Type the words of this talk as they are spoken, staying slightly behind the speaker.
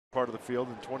part of the field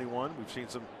in 21. We've seen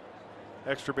some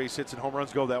extra base hits and home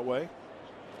runs go that way.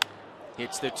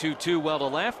 Hits the 2-2 well to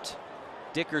left.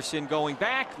 Dickerson going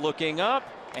back, looking up,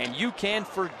 and you can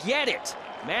forget it.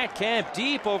 Matt Kemp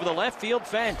deep over the left field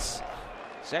fence.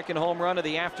 Second home run of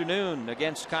the afternoon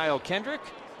against Kyle Kendrick.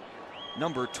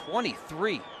 Number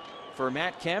 23 for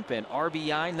Matt Kemp and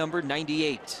RBI number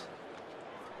 98.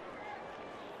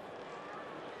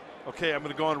 Okay, I'm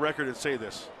going to go on record and say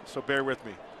this, so bear with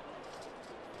me.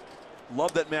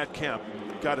 Love that Matt Kemp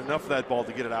got enough of that ball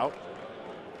to get it out.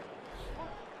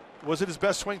 Was it his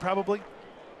best swing? Probably.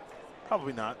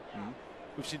 Probably not.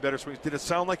 We've seen better swings. Did it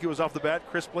sound like it was off the bat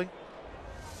crisply?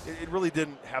 It really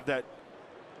didn't have that.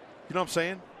 You know what I'm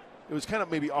saying? It was kind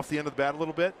of maybe off the end of the bat a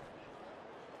little bit.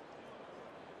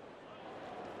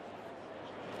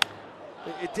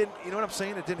 It didn't. You know what I'm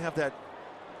saying? It didn't have that.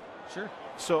 Sure.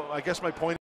 So I guess my point